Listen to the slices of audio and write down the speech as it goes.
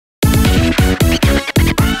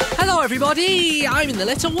everybody, I'm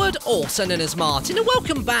InTheLittleWood, also known as Martin, and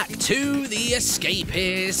welcome back to The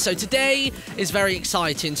Escapists. So today is very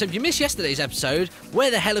exciting. So if you missed yesterday's episode,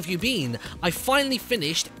 where the hell have you been? I finally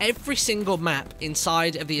finished every single map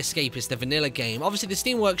inside of The Escapists, the vanilla game. Obviously the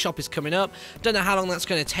Steam Workshop is coming up, don't know how long that's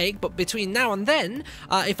going to take, but between now and then,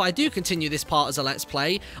 if I do continue this part as a Let's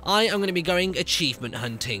Play, I am going to be going achievement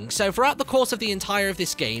hunting. So throughout the course of the entire of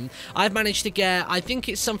this game, I've managed to get, I think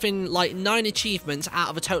it's something like 9 achievements out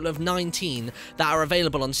of a total of 19 that are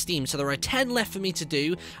available on Steam, so there are 10 left for me to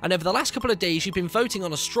do. And over the last couple of days you've been voting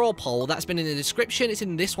on a straw poll that's been in the description, it's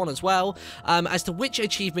in this one as well, as to which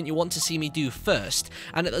achievement you want to see me do first.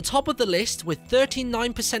 And at the top of the list with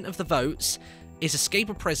 39% of the votes is escape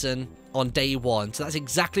a prison on day 1. So that's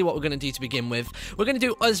exactly what we're going to do to begin with. We're going to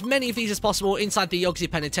do as many of these as possible inside the Yogscast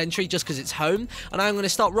Penitentiary just because it's home, and I'm going to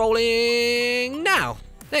start rolling now.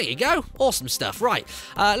 There you go. Awesome stuff. Right.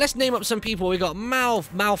 Let's name up some people. We got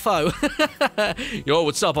Malfo. Yo,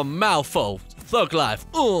 what's up? I'm Malfo. Thug Life.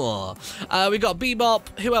 We got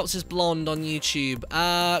Bebop. Who else is blonde on YouTube?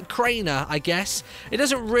 Craner, I guess. It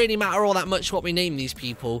doesn't really matter all that much what we name these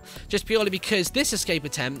people, just purely because this escape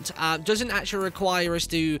attempt doesn't actually require us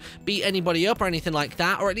to beat anybody up or anything like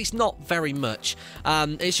that, or at least not very much.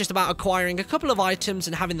 It's just about acquiring a couple of items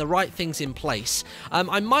and having the right things in place.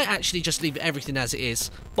 I might actually just leave everything as it is.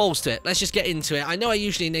 Balls to it. Let's just get into it. I know I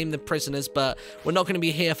usually name the prisoners, but we're not going to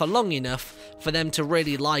be here for long enough for them to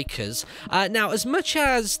really like us. Now, as much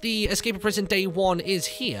as the Escape of Prison Day 1 is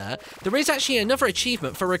here, there is actually another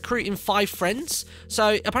achievement for recruiting 5 friends.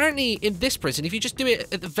 So, apparently, in this prison, if you just do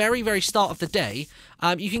it at the very, very start of the day,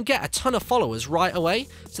 you can get a ton of followers right away.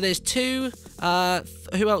 So, there's 2.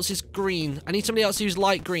 Who else is green? I need somebody else who's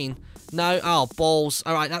light green. No? Oh, balls.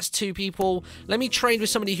 Alright, that's 2 people. Let me trade with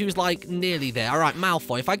somebody who's, like, nearly there. Alright,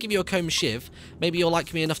 Malfoy, if I give you a comb shiv, maybe you'll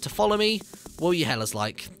like me enough to follow me. What you hellas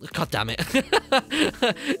like? God damn it.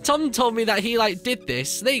 Tom told me that he, like, did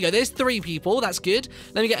this. There you go. There's 3 people. That's good.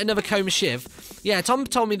 Let me get another comb shiv. Yeah, Tom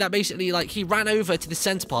told me that basically, like, he ran over to the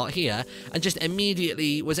center part here and just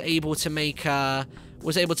immediately was able to make,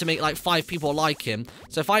 like 5 people like him.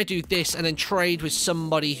 So if I do this and then trade with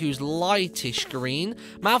somebody who's lightish green,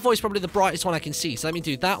 Malfoy's probably the brightest one I can see. So let me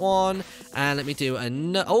do that one, and let me do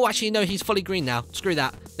another. Oh, actually, no, he's fully green now. Screw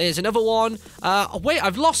that. There's another one. Oh, wait,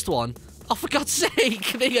 I've lost one. Oh, for God's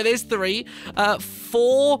sake. There you go, there's 3.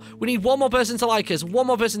 4. We need 1 more person to like us. 1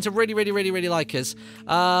 more person to really, really, really, really like us.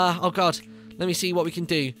 Oh, God. Let me see what we can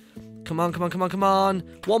do. Come on, come on, come on, come on.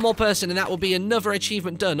 1 more person, and that will be another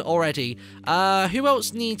achievement done already. Who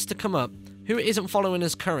else needs to come up? Who isn't following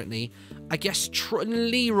us currently? I guess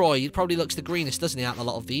Leroy probably looks the greenest, doesn't he, out of a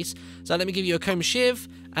lot of these? So let me give you a comb shiv,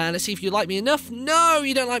 and let's see if you like me enough. No,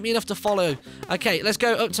 you don't like me enough to follow. Okay, let's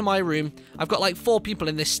go up to my room. I've got like 4 people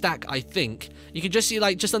in this stack, I think. You can just see,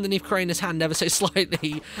 like, just underneath Craner's hand, ever so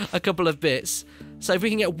slightly, a couple of bits. So if we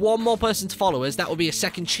can get 1 more person to follow us, that will be a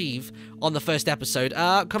second achieve on the first episode.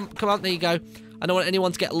 Come on, there you go. I don't want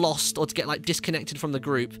anyone to get lost or to get, like, disconnected from the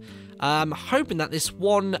group. I'm hoping that this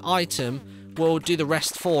one item will do the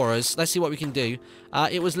rest for us. Let's see what we can do.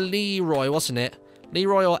 It was Leroy, wasn't it?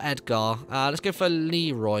 Leroy or Edgar? Let's go for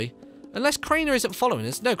Leroy. Unless Craner isn't following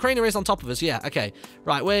us. No, Craner is on top of us. Yeah, okay.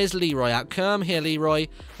 Right, where's Leroy at? Come here, Leroy.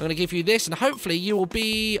 I'm going to give you this, and hopefully you will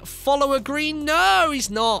be follower green. No, he's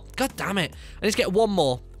not. God damn it. I need to get 1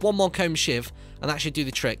 more. 1 more comb shiv, and that should do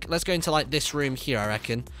the trick. Let's go into, like, this room here, I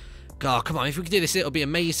reckon. God, come on, if we can do this, it'll be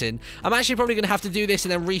amazing. I'm actually probably going to have to do this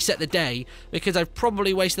and then reset the day, because I've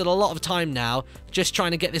probably wasted a lot of time now just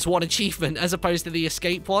trying to get this one achievement as opposed to the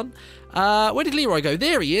escape one. Where did Leroy go?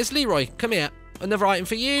 There he is. Leroy, come here. Another item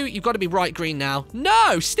for you. You've got to be bright green now.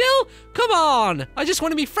 No, still? Come on. I just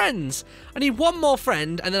want to be friends. I need 1 more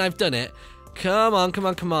friend, and then I've done it. Come on, come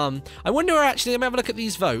on, come on. I wonder, actually, let me have a look at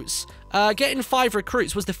these votes. Getting 5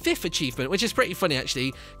 recruits was the 5th achievement, which is pretty funny,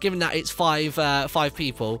 actually, given that it's 5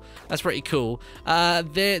 people. That's pretty cool. No,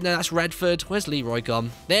 that's Redford. Where's Leroy gone?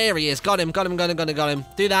 There he is. Got him, got him, got him, got him, got him.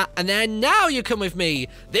 Do that, and then now you come with me.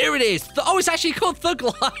 There it is. Oh, it's actually called Thug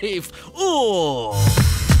Life. Ooh.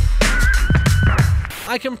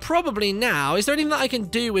 I can probably now, is there anything that I can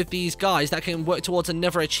do with these guys that can work towards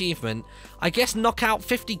another achievement? I guess knock out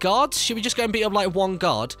 50 guards? Should we just go and beat up like 1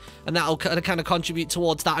 guard? And that'll kind of contribute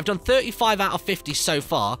towards that. I've done 35 out of 50 so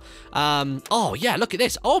far. Oh yeah, look at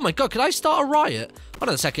this. Oh my God, can I start a riot? Hold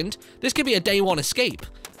on a second. This could be a day 1 escape.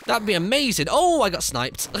 That'd be amazing. Oh, I got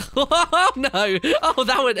sniped. Oh, no. Oh,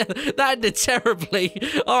 that ended terribly.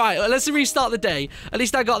 All right, well, let's restart the day. At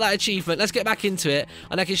least I got that achievement. Let's get back into it,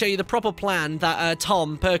 and I can show you the proper plan that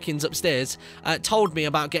Tom Perkins upstairs told me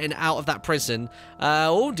about getting out of that prison.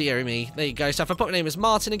 Oh, dearie me. There you go. So if I put my name as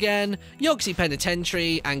Martin again, Yogsy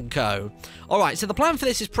Penitentiary, and go. All right, so the plan for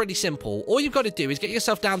this is pretty simple. All you've got to do is get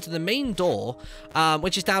yourself down to the main door,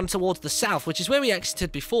 which is down towards the south, which is where we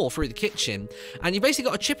exited before through the kitchen. And you basically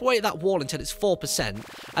got to chip away at that wall until it's 4%.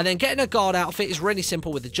 And then getting a guard outfit is really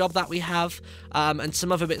simple with the job that we have, and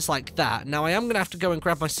some other bits like that. Now, I am going to have to go and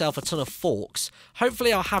grab myself a ton of forks.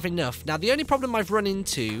 Hopefully, I'll have enough. Now, the only problem I've run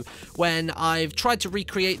into when I've tried to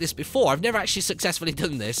recreate this before, I've never actually successfully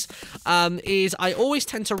done this, is I always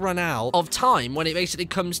tend to run out of time when it basically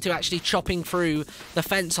comes to actually chopping through the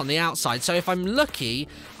fence on the outside. So if I'm lucky,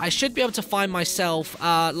 I should be able to find myself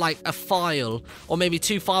like a file or maybe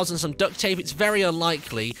 2 files and some duct tape. It's very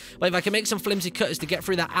unlikely, but if I can make some flimsy cutters to get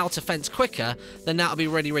through that outer fence quicker, then that'll be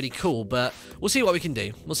really, really cool. But we'll see what we can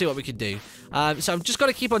do. We'll see what we can do. So I've just got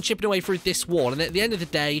to keep on chipping away through this wall, and at the end of the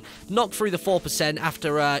day, knock through the 4%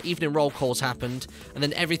 after evening roll calls happened, and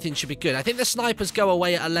then everything should be good. I think the snipers go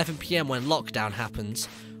away at 11 PM when lockdown happens,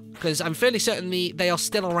 because I'm fairly certain they are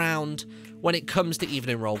still around when it comes to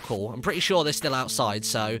evening roll call. I'm pretty sure they're still outside,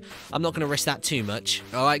 so I'm not going to risk that too much.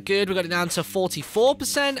 All right, good. We got it down to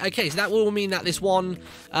 44%. Okay, so that will mean that this one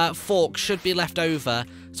fork should be left over,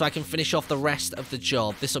 so I can finish off the rest of the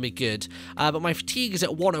job. This will be good. But my fatigue is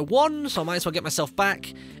at 101, so I might as well get myself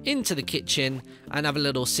back into the kitchen and have a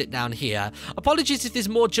little sit down here. Apologies if there's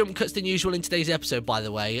more jump cuts than usual in today's episode, by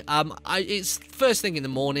the way. It's first thing in the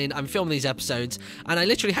morning. I'm filming these episodes, and I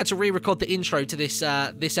literally had to re-record the intro to this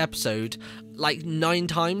this episode like 9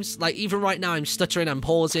 times. Like, even right now, I'm stuttering and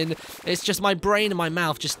pausing. It's just my brain and my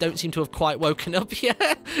mouth just don't seem to have quite woken up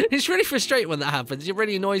yet. It's really frustrating when that happens. It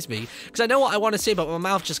really annoys me, because I know what I want to say, but my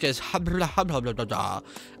mouth just goes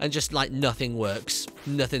and just like nothing works.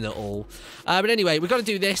 Nothing at all. But anyway, we've got to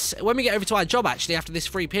do this. When we get over to our job, actually, after this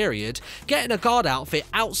free period, getting a guard outfit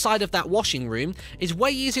outside of that washing room is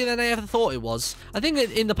way easier than I ever thought it was. I think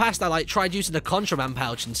in the past, I tried using a contraband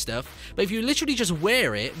pouch and stuff, but if you literally just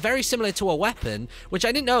wear it, very similar to a weapon, which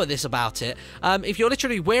I didn't know this about it, if you're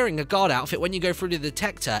literally wearing a guard outfit when you go through the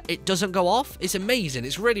detector, it doesn't go off. It's amazing.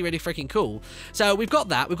 It's really, really freaking cool. So we've got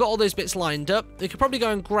that. We've got all those bits lined up. We could probably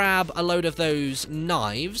go and grab a load of those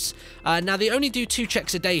knives. Now, they only do 2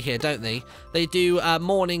 checks a day here, don't they? They do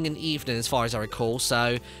morning and evening, as far as I recall.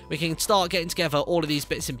 So we can start getting together all of these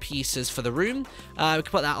bits and pieces for the room. We can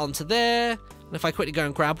put that onto there. And if I quickly go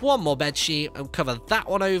and grab one more bed sheet and cover that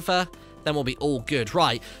one over, then we'll be all good.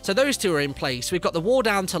 Right, so those 2 are in place. We've got the wall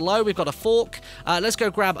down to low. We've got a fork. Let's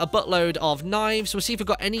go grab a buttload of knives. We'll see if we've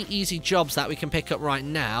got any easy jobs that we can pick up right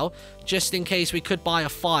now, just in case we could buy a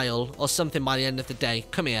file or something by the end of the day.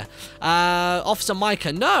 Come here. Officer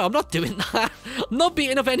Micah. No, I'm not doing that. I'm not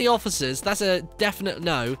beating up any officers. That's a definite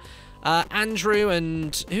no. Andrew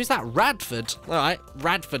and... who's that? Radford. All right,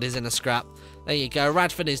 Radford is in a scrap. There you go.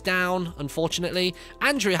 Radford is down, unfortunately.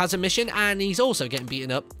 Andrew has a mission, and he's also getting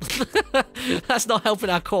beaten up. That's not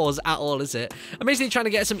helping our cause at all, is it? I'm basically trying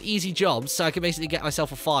to get some easy jobs so I can basically get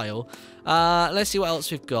myself a file. Let's see what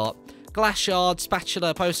else we've got. Glass shard,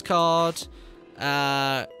 spatula, postcard.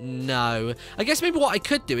 No. I guess maybe what I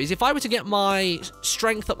could do is if I were to get my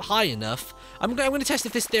strength up high enough, I'm going to test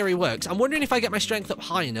if this theory works. I'm wondering if I get my strength up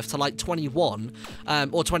high enough to like 21,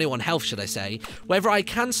 or 21 health, should I say, whether I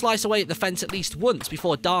can slice away at the fence at least once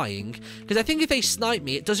before dying. Because I think if they snipe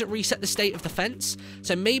me, it doesn't reset the state of the fence.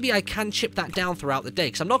 So maybe I can chip that down throughout the day,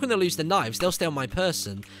 because I'm not going to lose the knives. They'll stay on my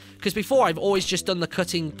person. Because before, I've always just done the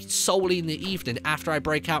cutting solely in the evening after I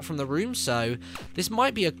break out from the room. So this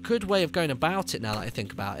might be a good way of going about it now that I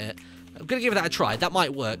think about it. I'm going to give that a try. That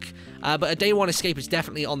might work. But a day 1 escape is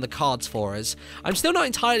definitely on the cards for us. I'm still not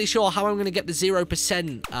entirely sure how I'm going to get the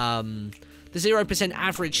 0%, the 0%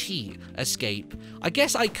 average heat escape. I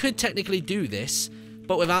guess I could technically do this,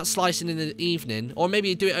 but without slicing in the evening, or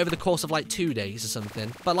maybe do it over the course of like 2 days or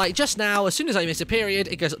something. But like just now, as soon as I miss a period,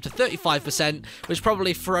 it goes up to 35%, which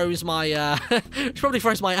probably throws my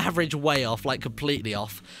my average way off, like completely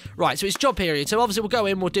off. Right, so it's job period. So obviously we'll go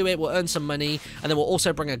in, we'll do it, we'll earn some money, and then we'll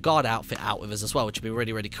also bring a guard outfit out with us as well, which would be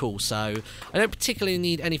really, really cool. So I don't particularly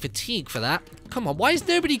need any fatigue for that. Come on, why is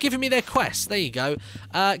nobody giving me their quest? There you go.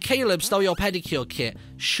 Caleb stole your pedicure kit.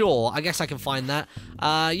 Sure, I guess I can find that.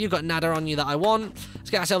 You've got nada on you that I want. Let's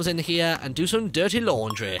get ourselves in here and do some dirty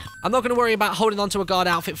laundry. I'm not going to worry about holding on to a guard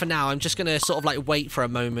outfit for now. I'm just going to sort of like wait for a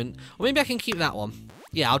moment. Or maybe I can keep that one.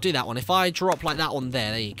 Yeah, I'll do that one. If I drop like that one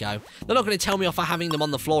there you go. They're not going to tell me off for having them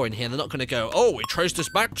on the floor in here. They're not going to go, oh, we traced this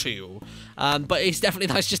back to you. But it's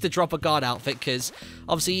definitely nice just to drop a guard outfit, because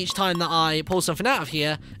obviously each time that I pull something out of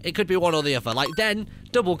here, it could be one or the other. Like then,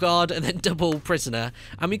 double guard and then double prisoner.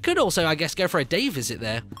 And we could also, I guess, go for a day visit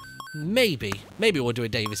there. Maybe we'll do a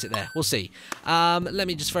day visit there. We'll see. Let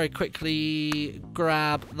me just very quickly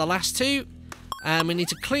grab the last two. And we need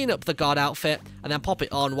to clean up the guard outfit and then pop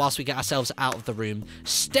it on whilst we get ourselves out of the room.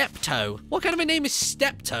 Steptoe. What kind of a name is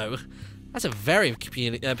Steptoe? That's a very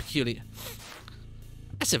peculiar.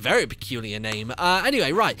 That's a very peculiar name.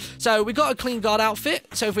 Anyway, right. So we got a clean guard outfit.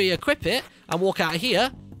 So if we equip it and walk out of here,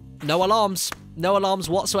 no alarms. No alarms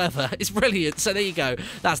whatsoever. It's brilliant. So there you go.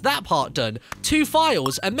 That's that part done. 2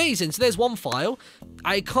 files. Amazing. So there's 1 file.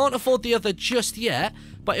 I can't afford the other just yet.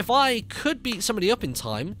 But if I could beat somebody up in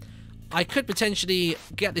time, I could potentially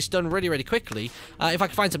get this done really, really quickly if I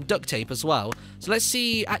could find some duct tape as well. So let's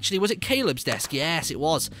see. Actually, was it Caleb's desk? Yes, it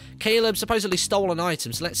was. Caleb supposedly stole an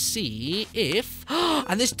item. So let's see if...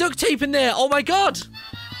 and there's duct tape in there. Oh, my God.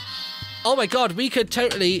 Oh, my God. We could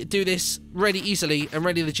totally do this really easily and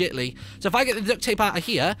really legitly. So if I get the duct tape out of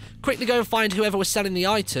here, quickly go and find whoever was selling the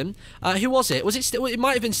item. Who was it? Was it... it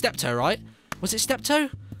might have been Steptoe, right? Was it Steptoe?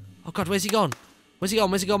 Oh, God. Where's he gone? Where's he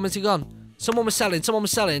gone? Where's he gone? Where's he gone? Someone was selling. Someone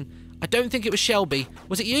was selling. I don't think it was Shelby.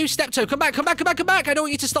 Was it you? Steptoe, come back, come back, come back, come back. I don't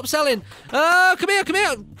want you to stop selling. Oh, come here, come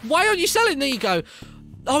here. Why aren't you selling? There you go.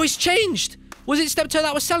 Oh, it's changed. Was it Steptoe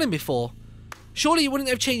that was selling before? Surely it wouldn't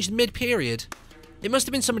have changed mid-period. It must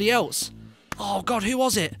have been somebody else. Oh, God, who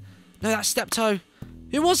was it? No, that's Steptoe.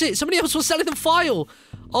 Who was it? Somebody else was selling the file.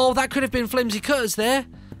 Oh, that could have been Flimsy Cutters there.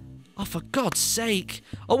 Oh, for God's sake.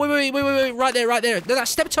 Oh, wait. Right there, right there. No, that's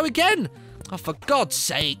Steptoe again. Oh, for God's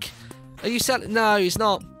sake. Are you selling? No, he's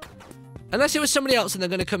not. Unless it was somebody else and they're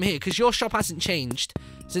going to come here, because your shop hasn't changed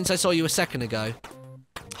since I saw you a second ago.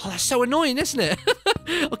 Oh, that's so annoying, isn't it?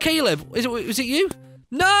 Oh, Caleb, was it you?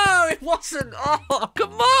 No, it wasn't. Oh,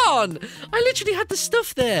 come on. I literally had the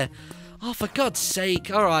stuff there. Oh, for God's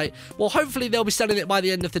sake. All right. Well, hopefully they'll be selling it by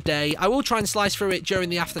the end of the day. I will try and slice through it during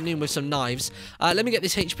the afternoon with some knives. Let me get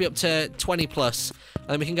this HP up to 20 plus,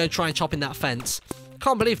 and then we can go try and chop in that fence.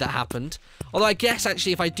 Can't believe that happened. Although I guess,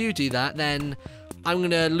 actually, if I do that, then I'm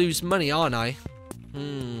going to lose money, aren't I?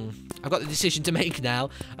 I've got the decision to make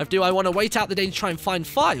now of, do I want to wait out the day to try and find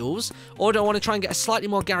files, or do I want to try and get a slightly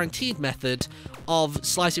more guaranteed method of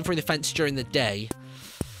slicing through the fence during the day?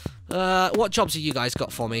 What jobs have you guys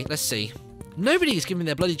got for me? Let's see. Nobody's giving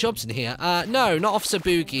their bloody jobs in here. No, not Officer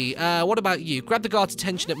Boogie. What about you? Grab the guard's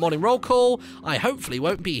attention at morning roll call. I hopefully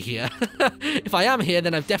won't be here. If I am here,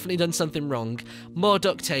 then I've definitely done something wrong. More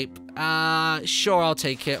duct tape. Sure, I'll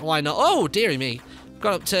take it. Why not? Oh, dearie me.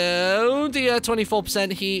 Got up to, oh dear,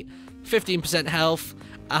 24% heat, 15% health.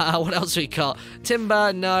 What else we got?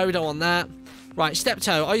 Timber, no, we don't want that. Right,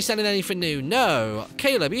 Steptoe, are you selling anything new? No.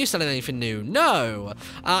 Caleb, are you selling anything new? No.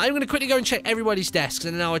 I'm going to quickly go and check everybody's desks,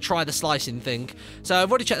 and then I'll try the slicing thing. So I've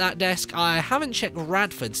already checked that desk. I haven't checked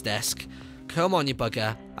Radford's desk. Come on, you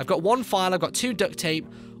bugger. I've got 1 file. I've got 2 duct tape.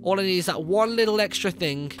 All I need is that 1 little extra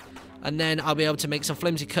thing, and then I'll be able to make some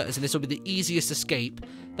flimsy cutters, and this will be the easiest escape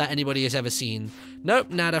that anybody has ever seen. Nope,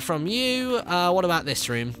 nada from you. What about this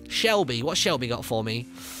room? Shelby. What's Shelby got for me?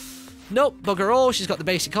 Nope, bugger all. She's got the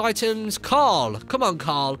basic items. Carl. Come on,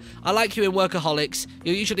 Carl. I like you in Workaholics.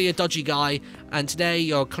 You're usually a dodgy guy, and today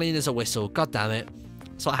you're clean as a whistle. God damn it.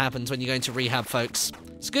 That's what happens when you go into rehab, folks.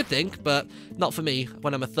 It's a good thing, but not for me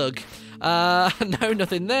when I'm a thug. No,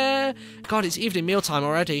 nothing there. God, it's evening mealtime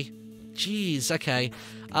already. Jeez, okay.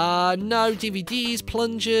 No DVDs,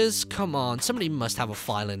 plungers. Come on, somebody must have a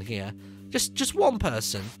file in here. Just one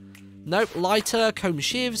person. Nope, lighter, comb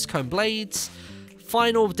shivs, comb blades.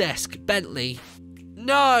 Final desk, Bentley.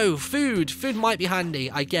 No, food. Food might be handy,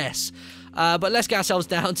 I guess. But let's get ourselves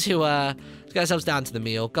down to the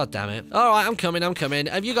meal. God damn it. All right, I'm coming.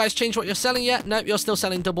 Have you guys changed what you're selling yet? Nope, you're still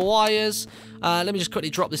selling double wires. Let me just quickly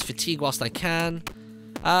drop this fatigue whilst I can.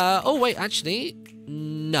 Oh, wait, actually,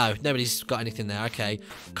 no, nobody's got anything there. Okay.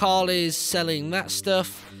 Carl is selling that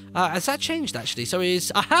stuff. Has that changed, actually? So is...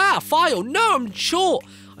 Aha! File! No, I'm short!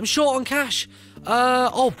 I'm short on cash.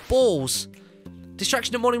 Oh, balls.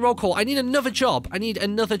 Distraction at morning roll call. I need another job.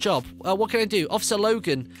 What can I do? Officer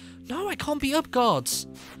Logan. No, I can't be up guards.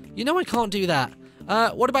 You know I can't do that.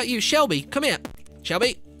 What about you? Shelby, come here.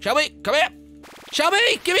 Shelby, come here. Shelby,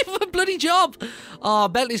 give me a bloody job. Oh,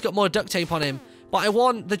 Bentley's got more duct tape on him. But I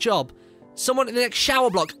want the job. Someone in the next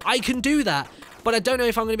shower block. I can do that. But I don't know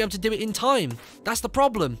if I'm going to be able to do it in time. That's the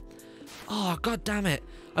problem. Oh, God damn it.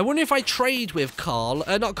 I wonder if I trade with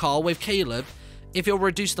with Caleb, if you'll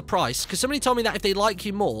reduce the price. Because somebody told me that if they like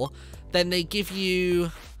you more, then they give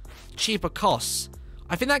you cheaper costs.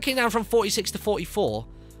 I think that came down from 46 to 44.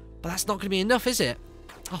 But that's not going to be enough, is it?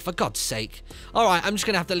 Oh, for God's sake. Alright, I'm just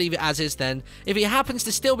going to have to leave it as is then. If he happens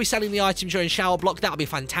to still be selling the items during shower block, that'll be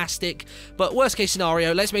fantastic. But worst case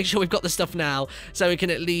scenario, let's make sure we've got the stuff now so we can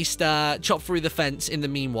at least chop through the fence in the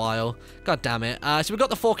meanwhile. God damn it. So we've got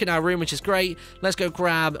the fork in our room, which is great. Let's go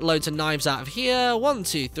grab loads of knives out of here. 1,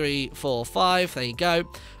 2, 3, 4, 5. There you go.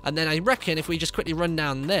 And then I reckon if we just quickly run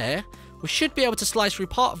down there, we should be able to slice through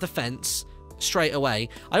part of the fence straight away.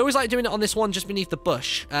 I always like doing it on this one just beneath the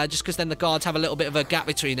bush, just because then the guards have a little bit of a gap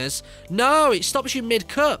between us. No, it stops you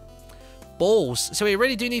mid-cut. Balls. So we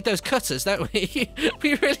really do need those cutters, don't we?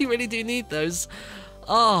 We really do need those.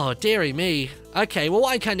 Oh, dearie me. Okay, well,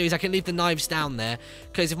 what I can do is I can leave the knives down there,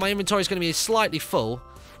 because if my inventory is going to be slightly full,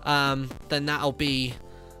 then that'll be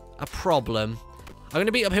a problem. I'm going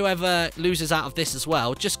to beat up whoever loses out of this as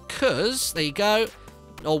well, just because, there you go,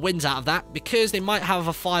 or wins out of that, because they might have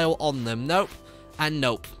a file on them. Nope, and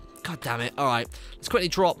nope. God damn it. Alright, let's quickly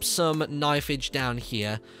drop some knifeage down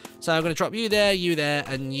here. So I'm going to drop you there,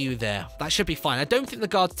 and you there. That should be fine. I don't think the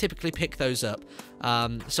guards typically pick those up,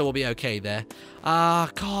 so we'll be okay there.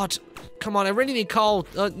 God, come on, I really need Carl,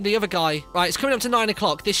 the other guy. Right, it's coming up to 9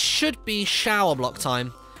 o'clock. This should be shower block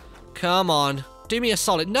time. Come on, do me a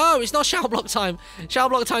solid. No, it's not shower block time. Shower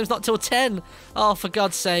block time's not till 10. Oh, for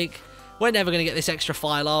God's sake. We're never going to get this extra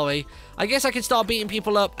file, are we? I guess I can start beating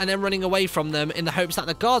people up and then running away from them in the hopes that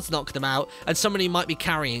the guards knock them out and somebody might be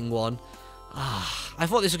carrying one. I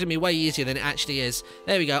thought this was going to be way easier than it actually is.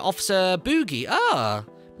 There we go. Officer Boogie.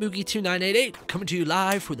 Boogie 2988 coming to you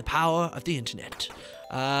live through the power of the internet.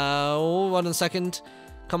 Hold on a second.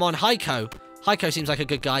 Come on, Heiko. Heiko seems like a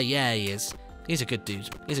good guy. Yeah, he is. He's a good dude.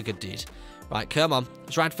 He's a good dude. Right, come on.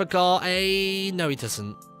 Does Radford got a... No, he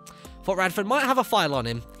doesn't. Thought Radford might have a file on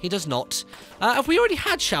him. He does not. Have we already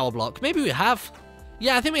had shower block? Maybe we have.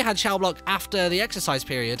 Yeah, I think we had shower block after the exercise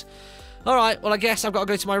period. Alright, well, I guess I've got to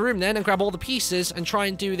go to my room then and grab all the pieces and try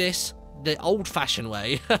and do this the old-fashioned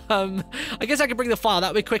way. I guess I can bring the file.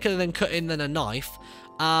 That would be quicker than cutting than a knife.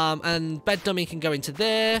 And bed dummy can go into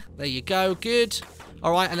there. There you go. Good.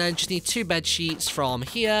 Alright, and then just need 2 bed sheets from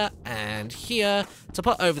here and here to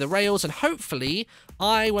put over the rails, and hopefully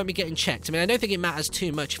I won't be getting checked. I mean, I don't think it matters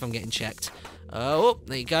too much if I'm getting checked. Oh,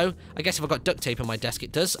 there you go. I guess if I've got duct tape on my desk,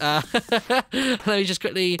 it does. Let me just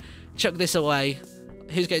quickly chuck this away.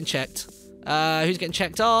 Who's getting checked? Who's getting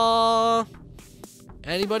checked? Oh,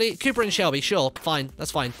 anybody? Cooper and Shelby, sure, fine, that's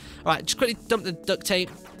fine. Alright, just quickly dump the duct tape.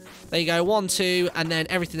 There you go, 1, 2, and then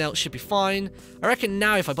everything else should be fine. I reckon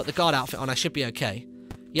now if I put the guard outfit on, I should be okay.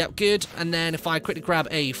 Yep, good. And then if I quickly grab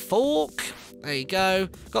a fork, there you go.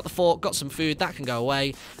 Got the fork, got some food, that can go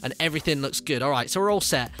away, and everything looks good. Alright, so we're all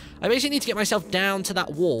set. I basically need to get myself down to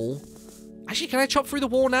that wall. Actually, can I chop through the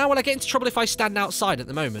wall now? Will I get into trouble if I stand outside at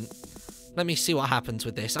the moment? Let me see what happens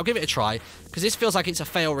with this. I'll give it a try, because this feels like it's a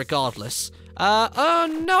fail regardless.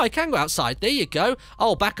 Oh, no, I can go outside. There you go.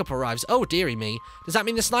 Oh, backup arrives. Oh, dearie me. Does that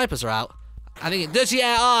mean the snipers are out? I think it does,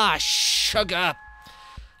 yeah. Ah, sugar.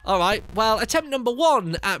 Alright, well, attempt number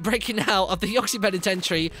 1 at breaking out of the Yogscast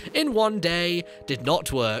Penitentiary in one day did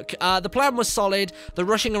not work. The plan was solid. The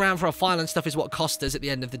rushing around for a file and stuff is what cost us at the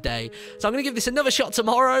end of the day. So I'm going to give this another shot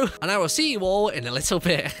tomorrow, and I will see you all in a little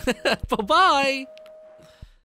bit. Bye-bye!